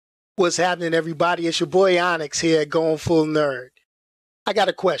What's happening, everybody? It's your boy Onyx here at Going Full Nerd. I got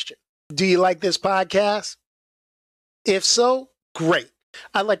a question. Do you like this podcast? If so, great.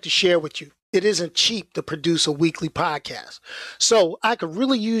 I'd like to share with you. It isn't cheap to produce a weekly podcast, so I could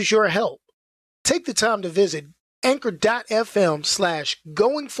really use your help. Take the time to visit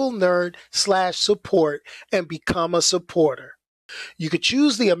anchor.fm/goingfullnerd/support and become a supporter. You could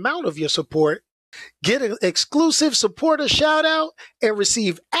choose the amount of your support, get an exclusive supporter shout out, and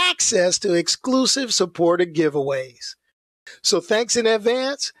receive access to exclusive supporter giveaways. So thanks in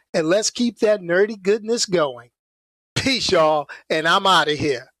advance, and let's keep that nerdy goodness going. Peace, y'all, and I'm out of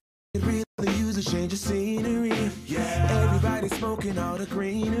here. Really use a change of scenery. Yeah. Everybody smoking all the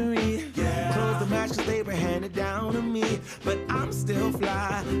greenery. Yeah. Close the match cause they were handed down to me. But I'm still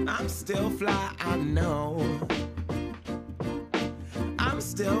fly, I know. I'm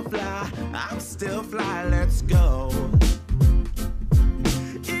still fly, let's go.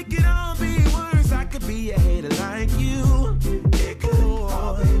 It could all be worse, I could be a hater like you. It could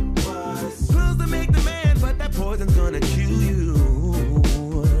all be worse. Pills to make the man, but that poison's gonna kill you.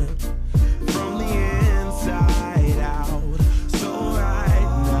 From the inside out, so right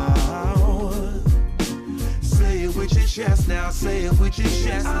now. Say it with your chest now, say it with your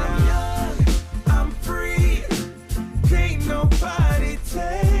chest now. I'm young, I'm free, can't nobody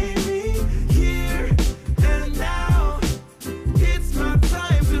take me here and now. It's my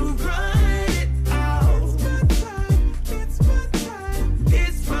time to run it out. It's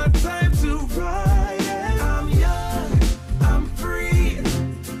my time to ride it. I'm young, I'm free,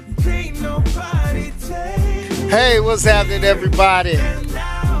 can't nobody take me. Hey, what's happening, everybody?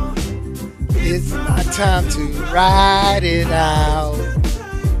 It's my time to ride it out.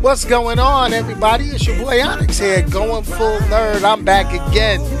 What's going on, everybody? It's your boy Onyx here, Going Full Nerd. I'm back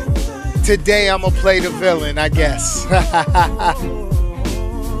again. Today I'm gonna play the villain, I guess.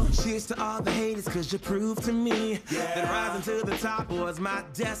 Cheers to all the haters, cause you proved to me that rising to the top was my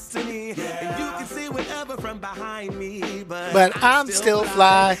destiny. And you can see whatever from behind me, But I'm still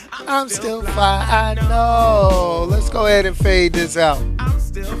fly. I'm still fly. I know. Let's go ahead and fade this out.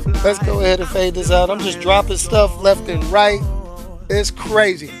 Let's go ahead and fade this out. I'm just dropping stuff left and right. It's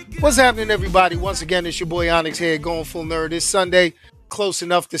crazy. What's happening, everybody? Once again, it's your boy Onyx here, Going Full Nerd. It's Sunday, close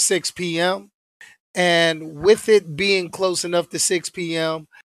enough to 6 p.m. And with it being close enough to 6 p.m.,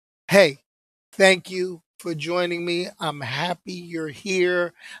 hey, thank you for joining me. I'm happy you're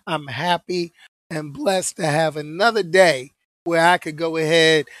here. I'm happy and blessed to have another day where I could go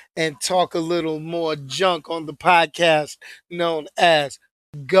ahead and talk a little more junk on the podcast known as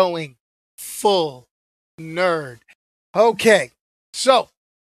Going Full Nerd. Okay, so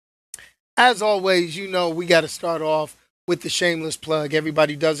as always, you know, we got to start off with the shameless plug.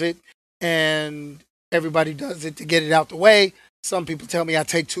 Everybody does it, and everybody does it to get it out the way. Some people tell me I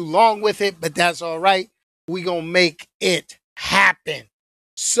take too long with it, but that's all right. We gonna make it happen.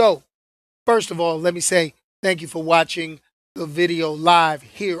 So, first of all, let me say thank you for watching the video live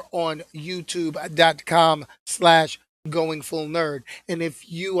here on youtube.com/goingfullnerd. And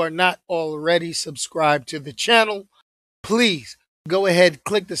if you are not already subscribed to the channel, please go ahead,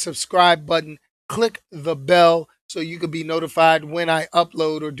 click the subscribe button, click the bell so you can be notified when I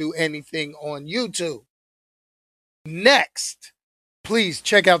upload or do anything on YouTube. Next, please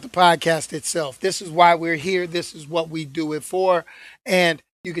check out the podcast itself. This is why we're here. This is what we do it for. And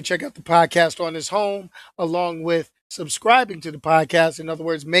you can check out the podcast on its home along with subscribing to the podcast. In other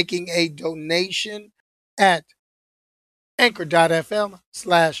words, making a donation at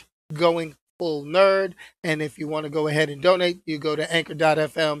anchor.fm/goingfullnerd. And if you want to go ahead and donate, you go to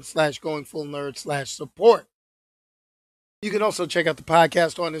anchor.fm/goingfullnerd/support. You can also check out the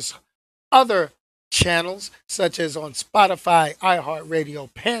podcast on its other channels, such as on Spotify,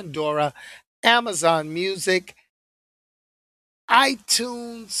 iHeartRadio, Pandora, Amazon Music,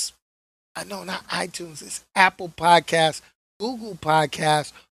 iTunes. Not iTunes. It's Apple Podcasts, Google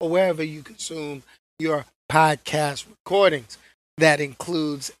Podcasts, or wherever you consume your podcast recordings. That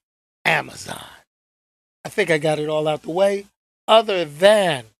includes Amazon. I think I got it all out the way. Other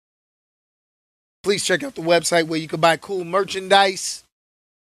than, please check out the website where you can buy cool merchandise,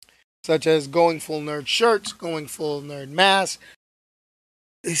 such as Going Full Nerd shirts, Going Full Nerd masks,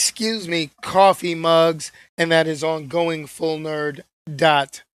 coffee mugs, and that is on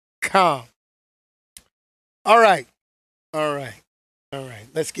goingfullnerd.com. All right.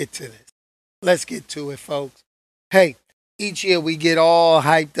 Let's get to this. Let's get to it, folks. Hey, each year we get all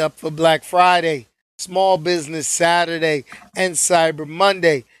hyped up for Black Friday, Small Business Saturday, and Cyber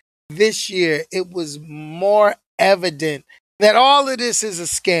Monday. This year, it was more evident that all of this is a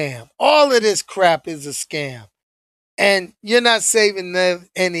scam. All of this crap is a scam. And you're not saving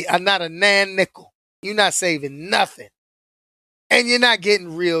any, not a nan nickel. You're not saving nothing. And you're not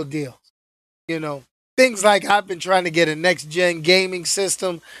getting real deals. You know, things like I've been trying to get a next gen gaming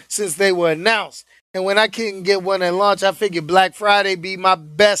system since they were announced. And when I couldn't get one at launch, I figured Black Friday be my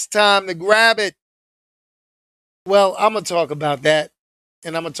best time to grab it. Well, I'm going to talk about that.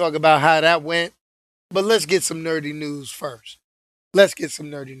 And I'm going to talk about how that went. But let's get some nerdy news first.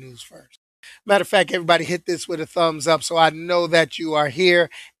 Matter of fact, everybody hit this with a thumbs up so I know that you are here.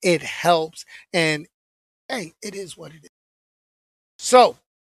 It helps. And hey, it is what it is. So,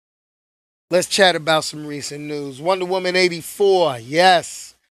 let's chat about some recent news. Wonder Woman 84.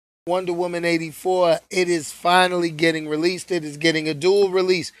 Yes. Wonder Woman 84. It is finally getting released. It is getting a dual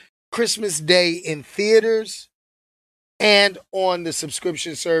release. Christmas Day in theaters and on the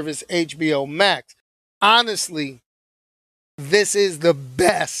subscription service HBO Max. Honestly, this is the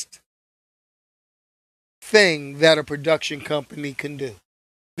best thing that a production company can do.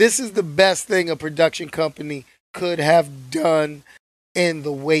 This is the best thing a production company could have done in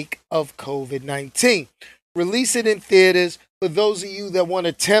the wake of COVID-19. Release it in theaters for those of you that want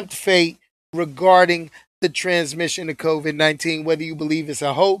to tempt fate regarding the transmission of COVID-19, whether you believe it's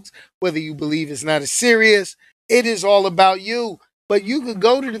a hoax, whether you believe it's not as serious. It is all about you. But you could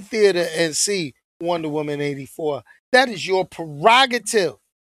go to the theater and see Wonder Woman 84. That is your prerogative.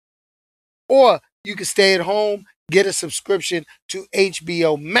 Or you can stay at home, get a subscription to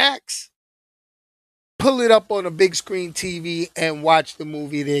HBO Max, pull it up on a big screen TV, and watch the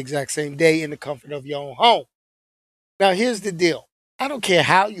movie the exact same day in the comfort of your own home. Now, here's the deal. I don't care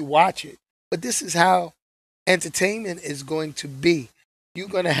how you watch it, but this is how entertainment is going to be. You're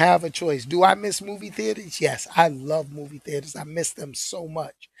going to have a choice. Do I miss movie theaters? Yes, I love movie theaters. I miss them so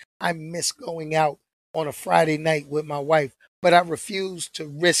much. I miss going out on a Friday night with my wife, but I refuse to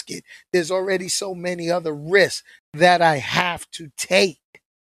risk it. There's already so many other risks that I have to take.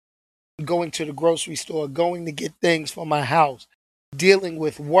 Going to the grocery store, going to get things for my house, dealing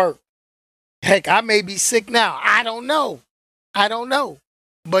with work. Heck, I may be sick now. I don't know.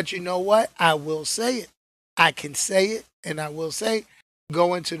 But you know what? I will say it. I can say it, and I will say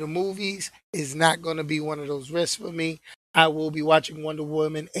going to the movies is not going to be one of those risks for me. I will be watching Wonder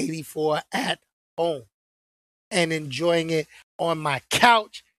Woman 84 at home and enjoying it on my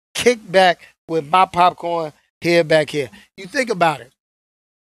couch, kick back with my popcorn back here. You think about it.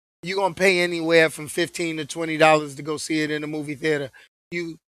 You're going to pay anywhere from $15 to $20 to go see it in a movie theater.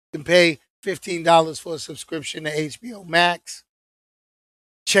 You can pay $15 for a subscription to HBO Max.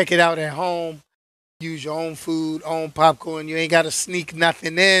 Check it out at home. Use your own food, own popcorn. You ain't got to sneak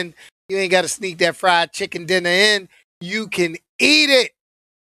nothing in. You ain't got to sneak that fried chicken dinner in. You can eat it.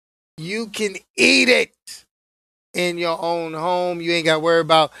 In your own home. You ain't got to worry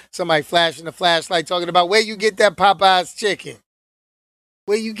about somebody flashing the flashlight talking about where you get that Popeye's chicken.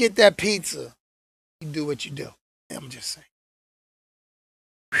 Where you get that pizza. You do what you do. I'm just saying.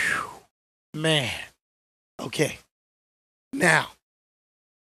 Whew. Man. Okay. Now,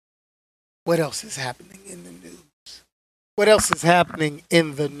 what else is happening in the news? What else is happening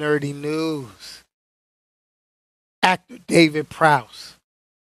in the nerdy news? Actor David Prowse,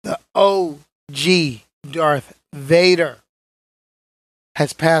 the OG Darth Vader,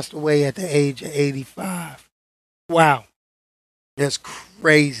 has passed away at the age of 85. Wow. That's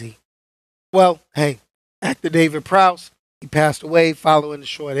crazy. Well, hey, actor David Prowse, he passed away following a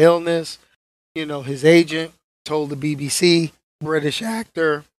short illness. You know, his agent told the BBC, British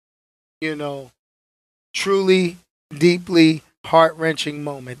actor, truly, deeply heart-wrenching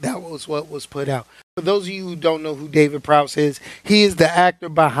moment. That was what was put out. For those of you who don't know who David Prowse is, he is the actor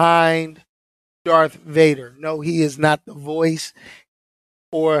behind Darth Vader. No, he is not the voice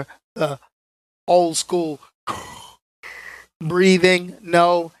or the old school breathing.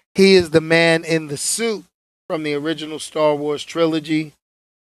 No, he is the man in the suit from the original Star Wars trilogy.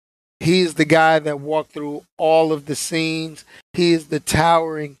 He is the guy that walked through all of the scenes. He is the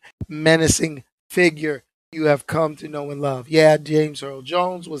towering, menacing figure you have come to know and love. Yeah, James Earl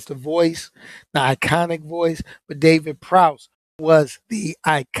Jones was the voice, the iconic voice, but David Prowse was the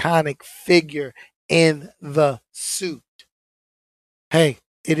iconic figure in the suit. Hey,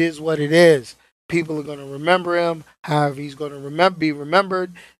 it is what it is. People are going to remember him. However, he's going to be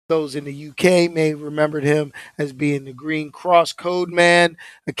remembered. Those in the UK may have remembered him as being the Green Cross Code Man,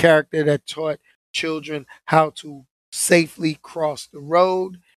 a character that taught children how to safely cross the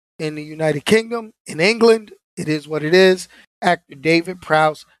road. In the United Kingdom, in England, it is what it is. Actor David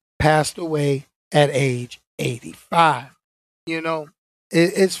Prowse passed away at age 85.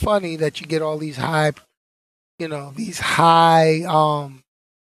 It's funny that you get all these high,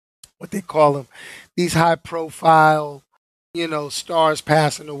 what they call them, these high profile, stars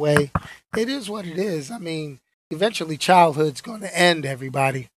passing away. It is what it is. I mean, eventually childhood's going to end,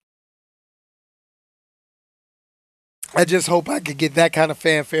 everybody. I just hope I could get that kind of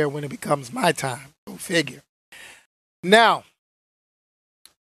fanfare when it becomes my time. Go figure. Now,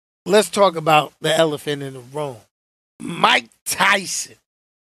 let's talk about the elephant in the room. Mike Tyson,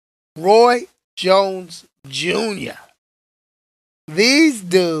 Roy Jones Jr. These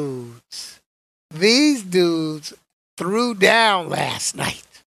dudes threw down last night.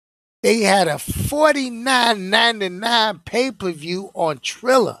 They had a $49.99 pay-per-view on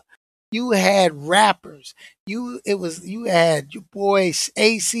Triller. You had rappers. You had your boy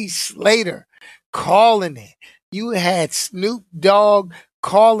AC Slater calling it. You had Snoop Dogg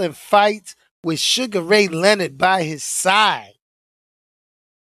calling fights with Sugar Ray Leonard by his side.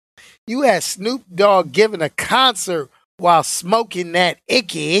 You had Snoop Dogg giving a concert while smoking that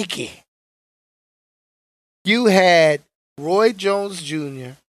icky. You had Roy Jones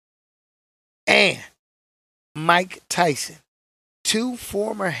Jr. and Mike Tyson, two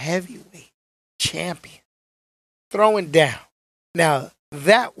former heavyweight champions, throwing down. Now,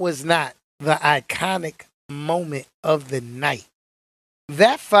 that was not the iconic moment of the night.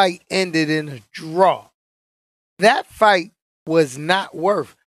 That fight ended in a draw. That fight was not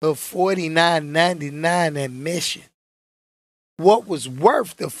worth the $49.99 admission. What was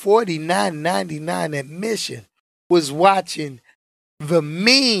worth the $49.99 admission was watching the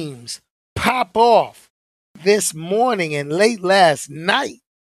memes pop off this morning and late last night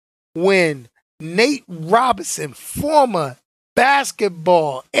when Nate Robinson, former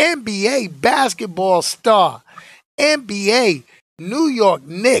NBA basketball star, NBA New York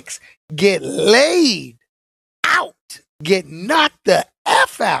Knicks, get laid out, get knocked the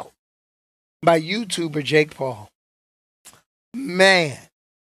F out by YouTuber Jake Paul. Man,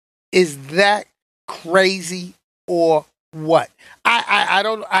 is that crazy or what?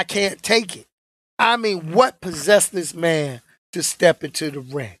 I can't take it. I mean, what possessed this man to step into the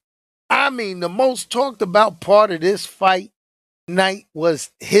ring? I mean, the most talked about part of this fight night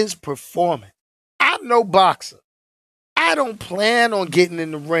was his performance. I'm no boxer. I don't plan on getting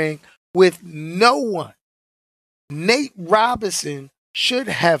in the ring with no one. Nate Robinson should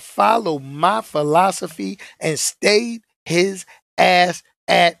have followed my philosophy and stayed his ass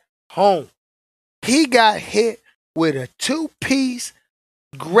at home. He got hit with a 2-piece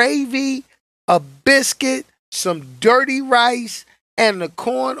gravy, a biscuit, some dirty rice, and the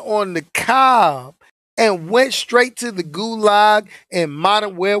corn on the cob, and went straight to the gulag in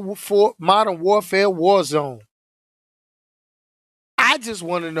Modern Warfare Warzone. I just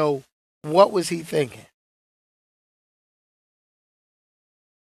want to know, what was he thinking?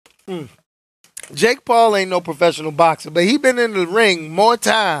 Jake Paul ain't no professional boxer, but he been in the ring more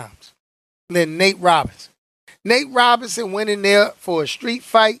times than Nate Robinson. Nate Robinson went in there for a street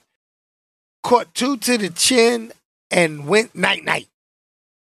fight, caught 2 to the chin, and went night-night.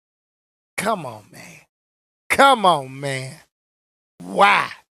 Come on, man. Why?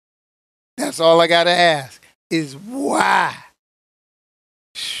 That's all I got to ask is why?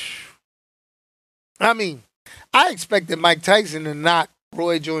 I mean, I expected Mike Tyson to knock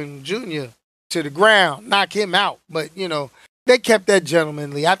Roy Jones Jr. to the ground, knock him out. But, they kept that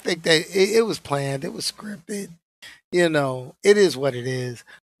gentlemanly. I think that it was planned. It was scripted. It is what it is.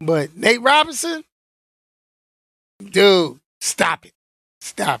 But Nate Robinson, dude, stop it.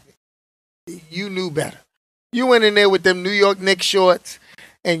 You knew better. You went in there with them New York Knicks shorts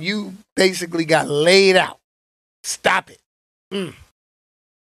and you basically got laid out. Stop it.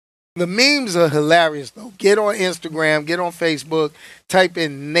 The memes are hilarious, though. Get on Instagram, get on Facebook, type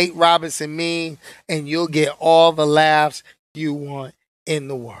in Nate Robinson meme, and you'll get all the laughs you want in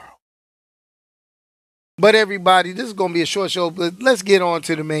the world. But everybody, this is going to be a short show, but let's get on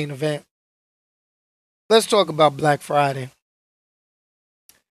to the main event. Let's talk about Black Friday.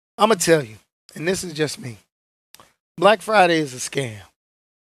 I'm going to tell you, and this is just me, Black Friday is a scam.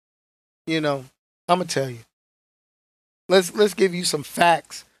 I'm going to tell you. Let's give you some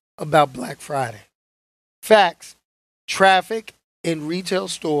facts about Black Friday. Facts. Traffic in retail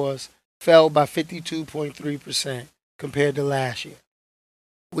stores fell by 52.3% compared to last year.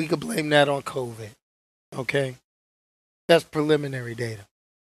 We could blame that on COVID. Okay? That's preliminary data.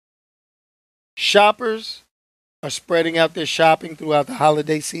 Shoppers are spreading out their shopping throughout the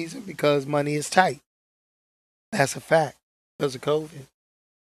holiday season because money is tight. That's a fact because of COVID.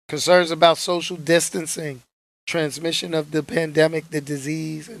 Concerns about social distancing, transmission of the pandemic, the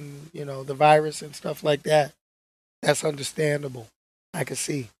disease, and, the virus and stuff like that. That's understandable. I can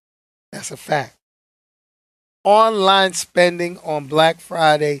see. That's a fact. Online spending on Black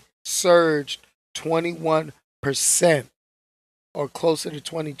Friday surged 21% or closer to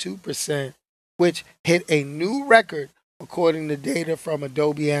 22%, which hit a new record according to data from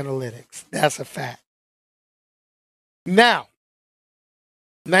Adobe Analytics. That's a fact. Now,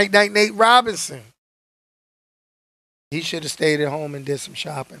 Night Nate Robinson, he should have stayed at home and did some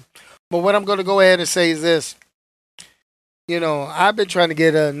shopping. But what I'm going to go ahead and say is this. I've been trying to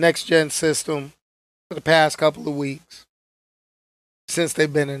get a next-gen system for the past couple of weeks since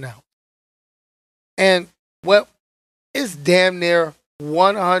they've been announced. And, well, it's damn near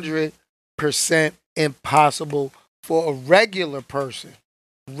 100% impossible for a regular person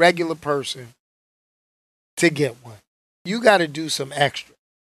to get one. You got to do some extra,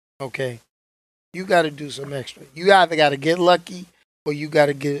 okay? You got to do some extra. You either got to get lucky or you got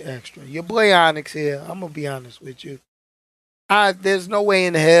to get extra. Your boy Onyx here, I'm going to be honest with you. There's no way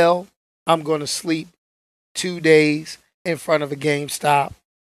in hell I'm going to sleep 2 days in front of a GameStop,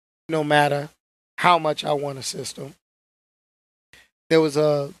 no matter how much I want a system. There was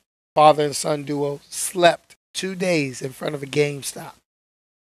a father and son duo slept 2 days in front of a GameStop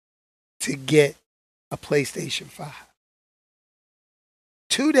to get a PlayStation 5.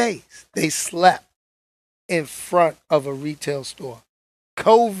 2 days they slept in front of a retail store.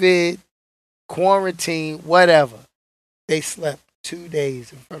 COVID, quarantine, whatever. They slept 2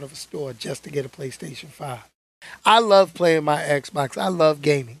 days in front of a store just to get a PlayStation 5. I love playing my Xbox. I love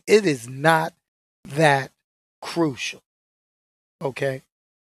gaming. It is not that crucial. Okay?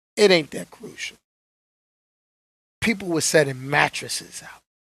 It ain't that crucial. People were setting mattresses out.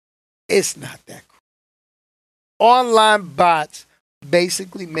 It's not that crucial. Online bots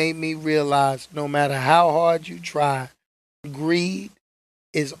basically made me realize no matter how hard you try, greed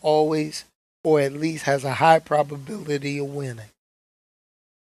is always, or at least has a high probability of winning.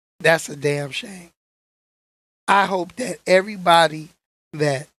 That's a damn shame. I hope that everybody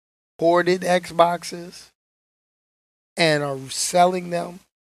that hoarded Xboxes and are selling them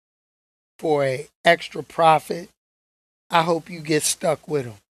for an extra profit, I hope you get stuck with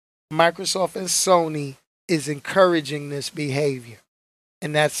them. Microsoft and Sony is encouraging this behavior,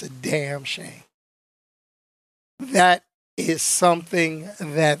 and that's a damn shame. That is something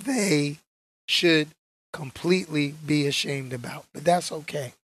that they should completely be ashamed about, but that's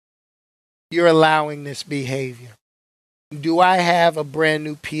okay. You're allowing this behavior. Do I have a brand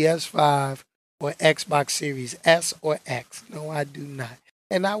new PS5 or Xbox Series S or X? No, I do not.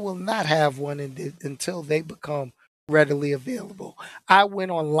 And I will not have one until they become readily available. I went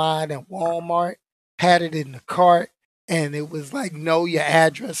online at Walmart, had it in the cart, and it was like, no, your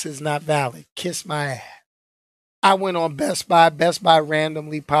address is not valid. Kiss my ass. I went on Best Buy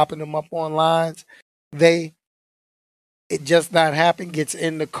randomly popping them up on lines. It just not happened, gets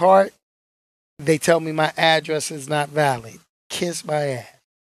in the cart. They tell me my address is not valid. Kiss my ass.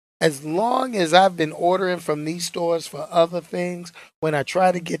 As long as I've been ordering from these stores for other things, when I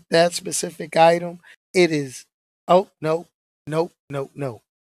try to get that specific item, it is, oh, no.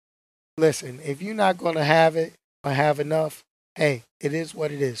 Listen, if you're not going to have it or have enough, hey, it is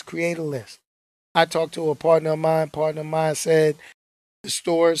what it is. Create a list. I talked to a partner of mine. Partner of mine said the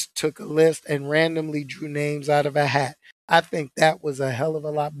stores took a list and randomly drew names out of a hat. I think that was a hell of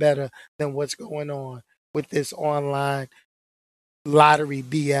a lot better than what's going on with this online lottery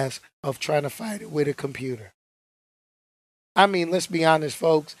BS of trying to fight it with a computer. I mean, let's be honest,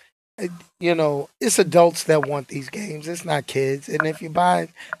 folks. It's adults that want these games. It's not kids. And if you buy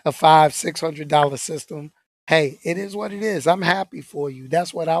a $500-$600 system, hey, it is what it is. I'm happy for you.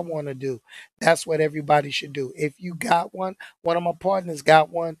 That's what I want to do. That's what everybody should do. If you got one of my partners got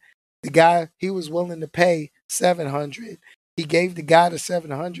one. The guy, he was willing to pay $700. He gave the guy the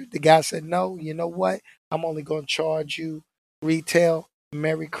 $700. The guy said, no, you know what? I'm only going to charge you retail.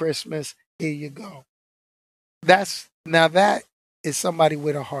 Merry Christmas. Here you go. That is somebody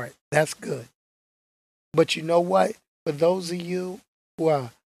with a heart. That's good. But you know what? For those of you who are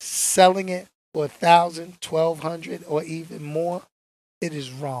selling it for $1,000, $1,200, or even more, it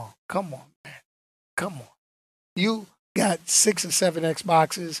is wrong. Come on, man. Come on. You got 6 or 7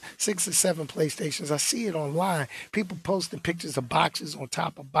 Xboxes, 6 or 7 PlayStations. I see it online. People posting pictures of boxes on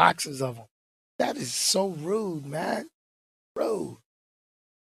top of boxes of them. That is so rude, man. Rude.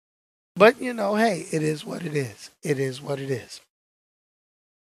 But, hey, it is what it is. It is what it is.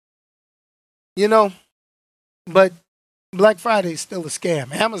 But Black Friday is still a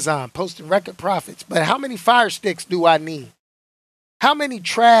scam. Amazon posting record profits. But how many Fire Sticks do I need? How many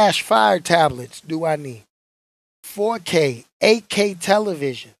trash Fire tablets do I need? 4K, 8K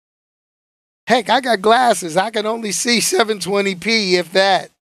television. Heck, I got glasses. I can only see 720p, if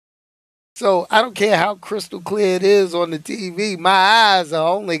that. So I don't care how crystal clear it is on the TV. My eyes are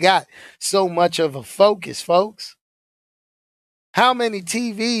only got so much of a focus, folks. How many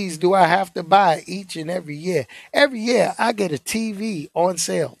TVs do I have to buy each and every year? Every year I get a TV on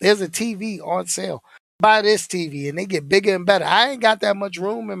sale. There's a TV on sale. Buy this TV and they get bigger and better. I ain't got that much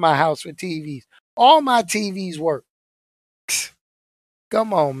room in my house for TVs. All my TVs work.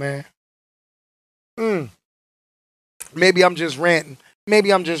 Come on, man. Maybe I'm just ranting.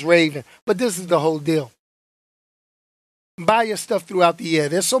 Maybe I'm just raving. But this is the whole deal. Buy your stuff throughout the year.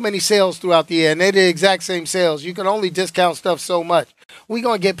 There's so many sales throughout the year, and they're the exact same sales. You can only discount stuff so much. We're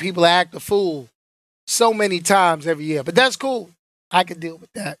going to get people to act a fool so many times every year. But that's cool. I can deal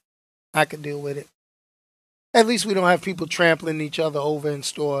with that. I can deal with it. At least we don't have people trampling each other over in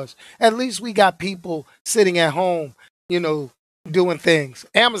stores. At least we got people sitting at home, doing things.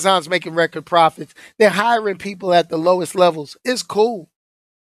 Amazon's making record profits. They're hiring people at the lowest levels. It's cool.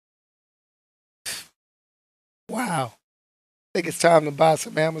 Wow. Think it's time to buy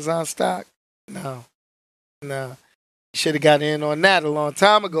some Amazon stock? No. Should have got in on that a long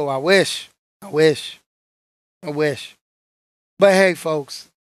time ago. I wish. But hey, folks,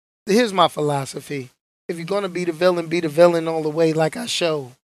 here's my philosophy. If you're going to be the villain all the way like I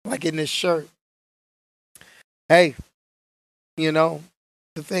show, like in this shirt. Hey, the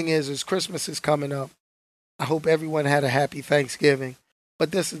thing is Christmas is coming up. I hope everyone had a happy Thanksgiving.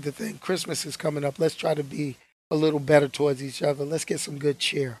 But this is the thing. Christmas is coming up. Let's try to be a little better towards each other. Let's get some good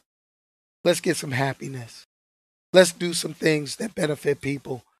cheer. Let's get some happiness. Let's do some things that benefit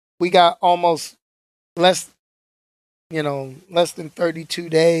people. We got almost less than 32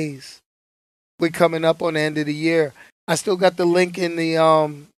 days. We're coming up on the end of the year. I still got the link in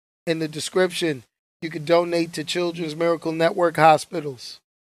the description. You can donate to Children's Miracle Network hospitals.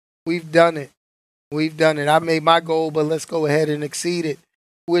 We've done it. I made my goal, but let's go ahead and exceed it.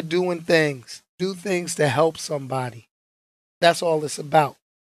 We're doing things. Do things to help somebody. That's all it's about.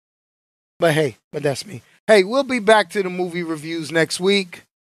 But that's me. Hey, we'll be back to the movie reviews next week.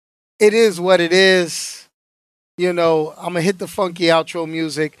 It is what it is. I'm going to hit the funky outro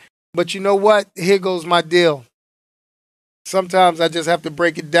music. But you know what? Here goes my deal. Sometimes I just have to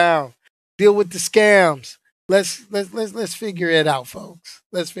break it down. Deal with the scams. Let's figure it out, folks.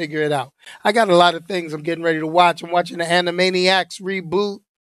 Let's figure it out. I got a lot of things I'm getting ready to watch. I'm watching the Animaniacs reboot.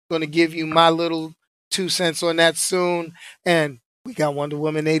 Going to give you my little 2 cents on that soon. And we got Wonder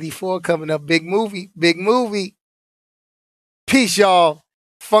Woman 84 coming up. Big movie. Peace, y'all.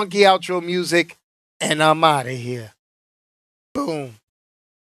 Funky outro music. And I'm out of here. Boom.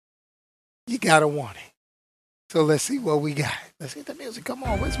 You gotta want it. So let's see what we got. Let's get the music. Come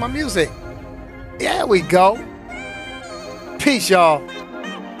on, where's my music? There we go. Peace, y'all.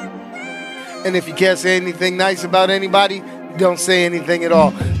 And if you can't say anything nice about anybody, don't say anything at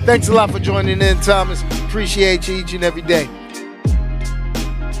all. Thanks a lot for joining in, Thomas. Appreciate you each and every day.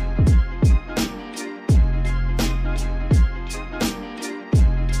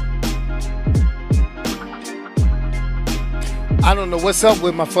 I don't know what's up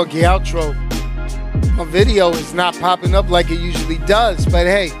with my funky outro. My video is not popping up like it usually does. But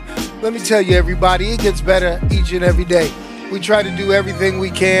hey, let me tell you, everybody, it gets better each and every day. We try to do everything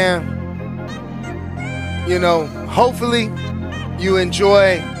we can. Hopefully you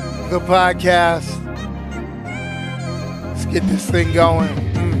enjoy the podcast. Let's get this thing going.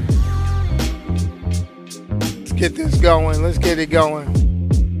 Let's get this going. Let's get it going.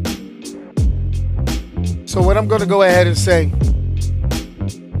 So what I'm going to go ahead and say,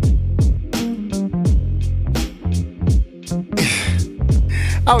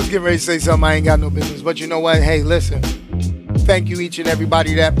 I was getting ready to say something I ain't got no business, but you know what? Hey, listen. Thank you each and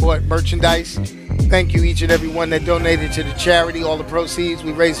everybody that bought merchandise. Thank you each and everyone that donated to the charity. All the proceeds,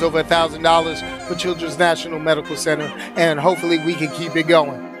 we raised over $1,000 for Children's National Medical Center, and hopefully we can keep it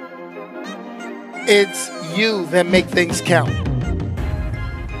going. It's you that make things count.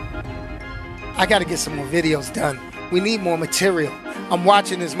 I got to get some more videos done. We need more material. I'm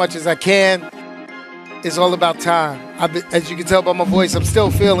watching as much as I can. It's all about time. As you can tell by my voice, I'm still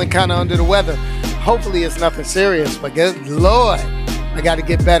feeling kind of under the weather. Hopefully it's nothing serious, but good Lord, I got to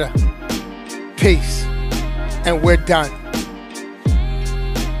get better. Peace. And we're done.